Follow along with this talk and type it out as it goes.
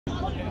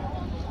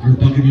Your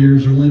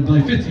Buccaneers are led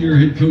by fifth-year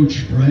head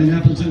coach Brian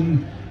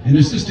Appleton and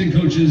assistant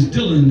coaches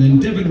Dylan and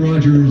Devin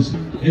Rogers,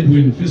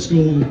 Edwin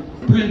Fiscal,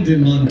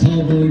 Brendan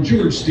Montalvo,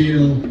 George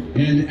Steele,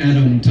 and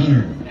Adam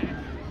Tunner.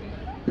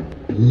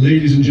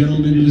 Ladies and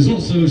gentlemen, it is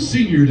also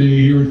Senior Day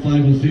here at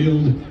 5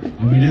 Field,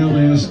 and we now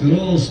ask that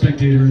all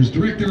spectators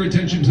direct their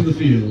attention to the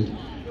field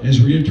as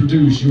we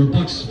introduce your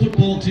Bucs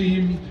football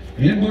team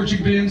and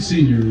marching band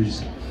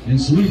seniors and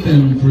salute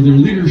them for their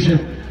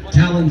leadership,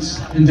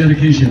 talents, and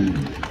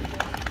dedication.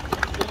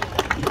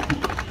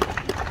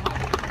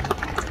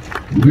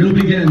 We'll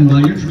begin by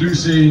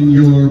introducing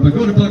your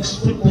Bogota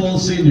Bucs football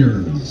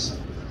seniors.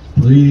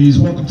 Please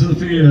welcome to the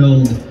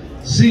field,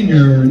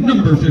 senior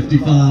number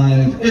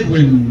 55,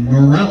 Edwin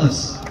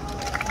Morales.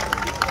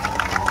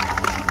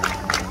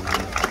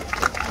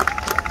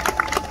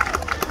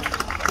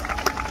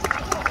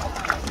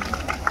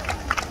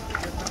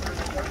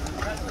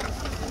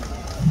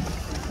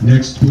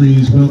 Next,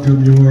 please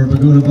welcome your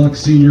Bogota Bucs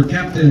senior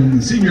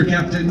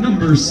captain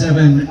number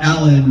 7,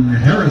 Alan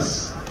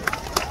Harris.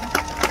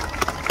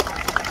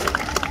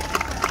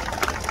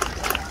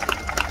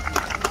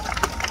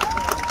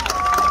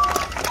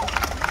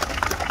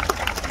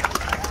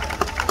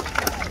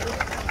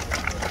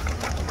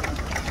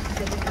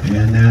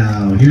 And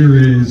now, here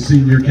is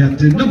senior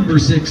captain number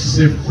 6,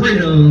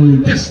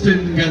 Sifredo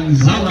Destin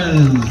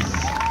Gonzalez.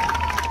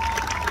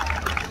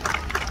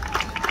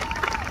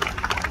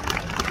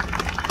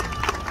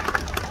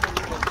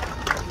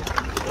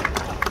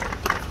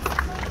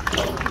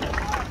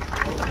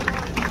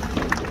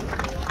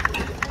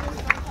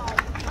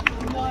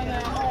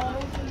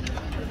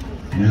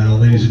 Now,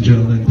 ladies and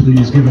gentlemen,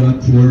 please give it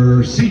up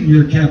for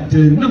senior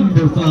captain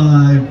number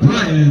 5,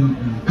 Brian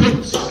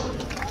Coates.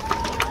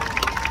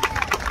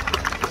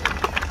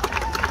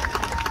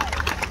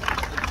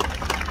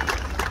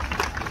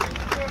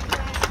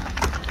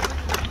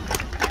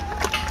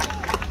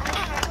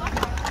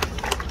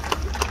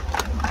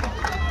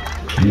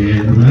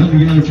 And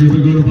rounding out your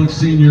Bogota Bucs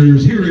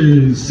seniors, here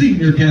is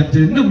senior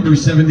captain number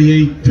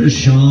 78,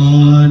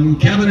 Deshaun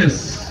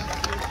Cavanis.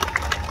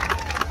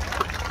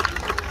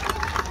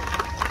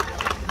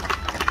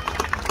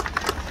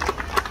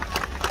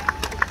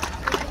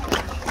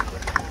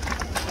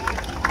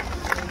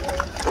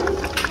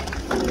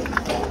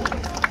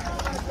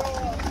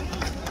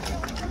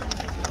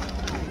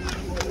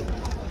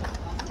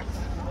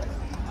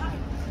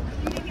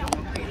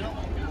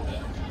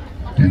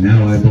 And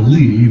now I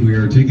believe we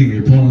are taking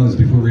a pause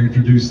before we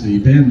introduce the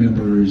band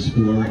members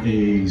for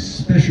a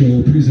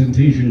special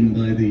presentation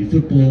by the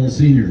football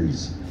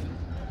seniors.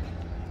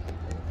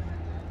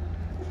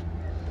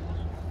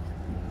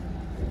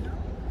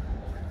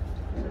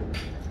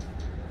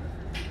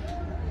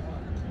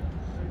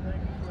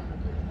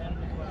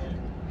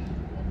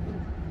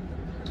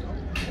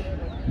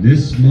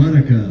 Miss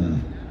Monica,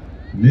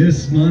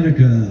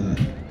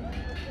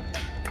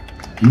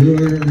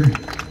 your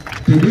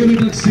Bogota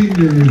Bucs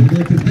seniors would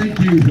like to thank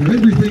you for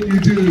everything you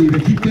do to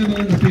keep them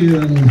on the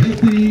field,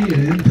 healthy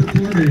and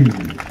performing.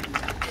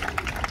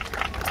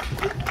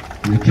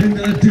 You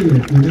cannot do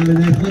it without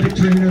an athletic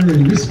trainer,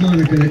 and Miss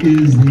Monica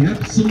is the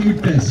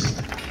absolute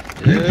best.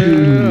 Thank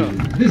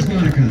you, Miss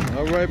Monica.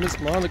 All right, Miss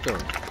Monica.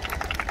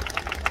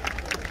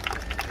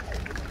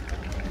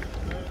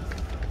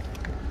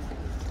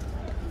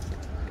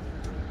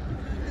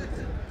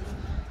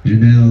 And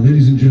now,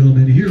 ladies and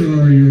gentlemen, here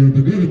are your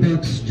Bogota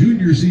Bucs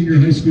Junior Senior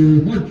High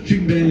School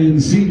Marching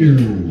Band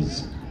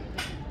seniors.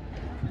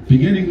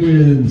 Beginning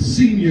with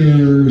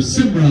senior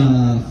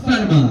Simra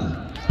Fatima.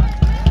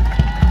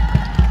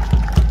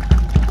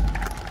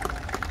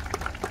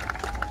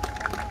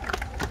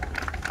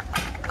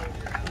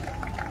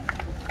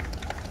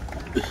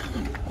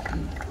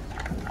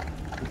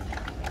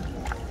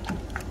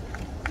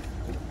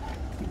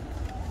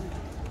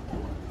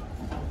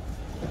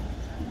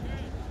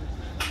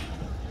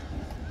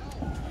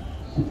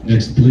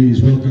 Next,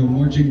 please welcome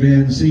marching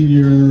band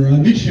senior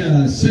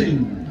Amisha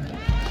Singh.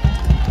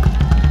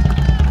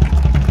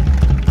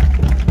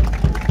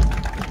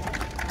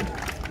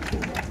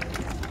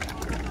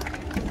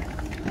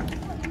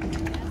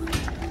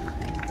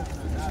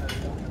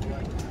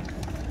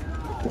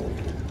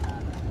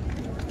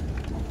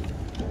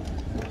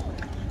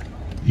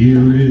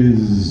 Here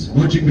is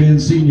marching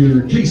band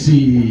senior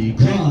Casey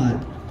Claude.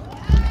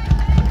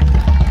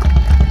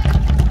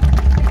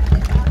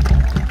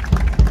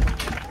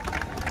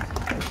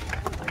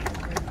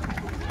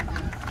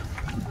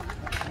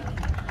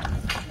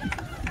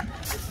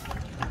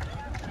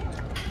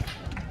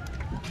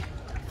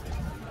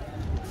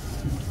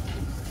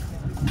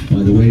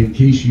 By the way, in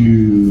case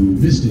you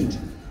missed it,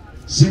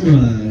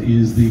 Simra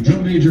is the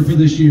drum major for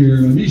this year,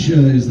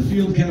 Amisha is the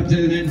field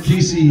captain, and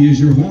Casey is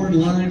your horn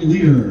line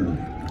leader.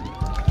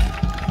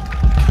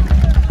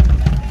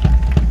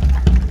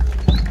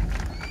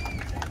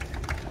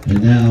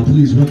 And now,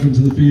 please welcome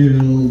to the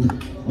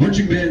field,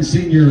 marching band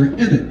senior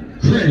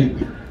Emmett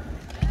Craig.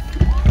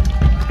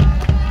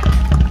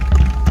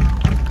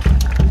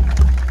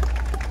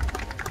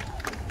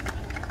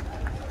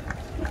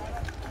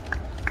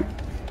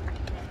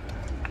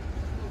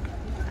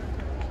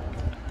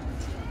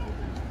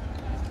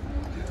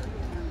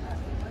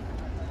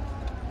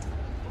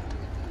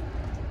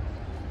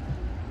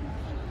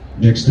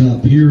 Next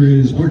up, here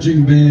is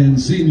Marching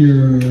Band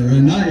Senior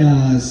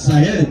Anaya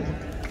Syed.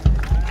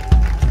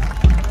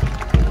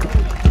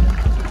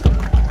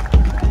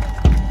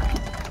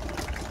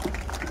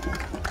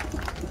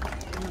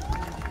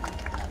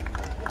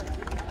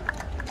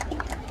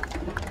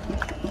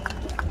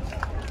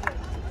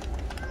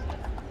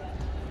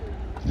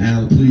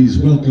 Now please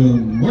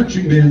welcome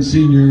Marching Band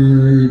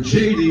Senior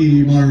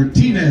J.D.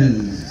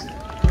 Martinez.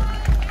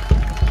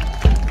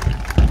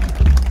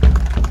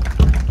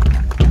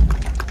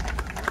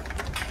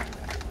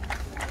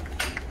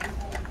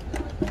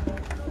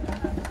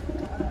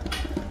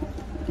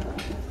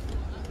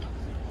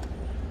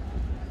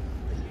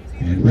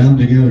 And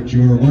rounding out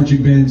your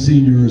Marching Band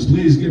Seniors,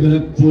 please give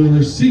it up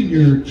for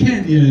Senior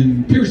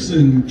Canyon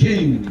Pearson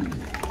King.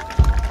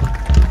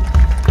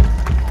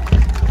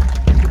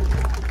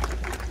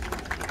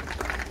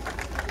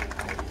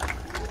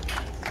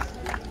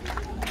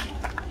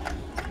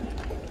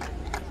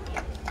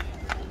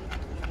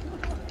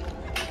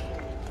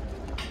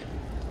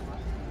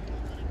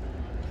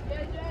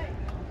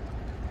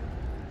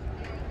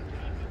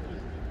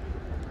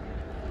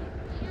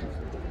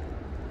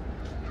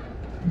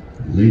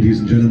 Ladies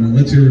and gentlemen,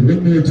 let's hear it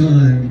one more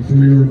time for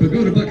your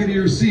Bogota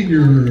Buccaneers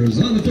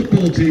seniors on the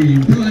football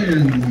team: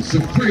 Brian,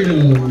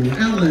 Sofredo,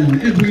 Alan,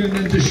 Edwin,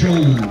 and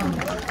Deshaun.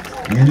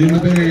 And in the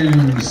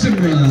band,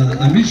 Simra,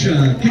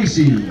 Amisha,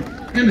 Casey,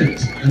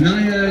 Emmett,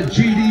 Anaya,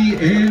 JD,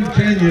 and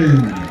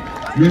Canyon.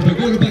 Your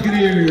Bogota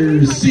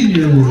Buccaneers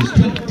seniors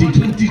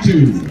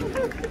 2022.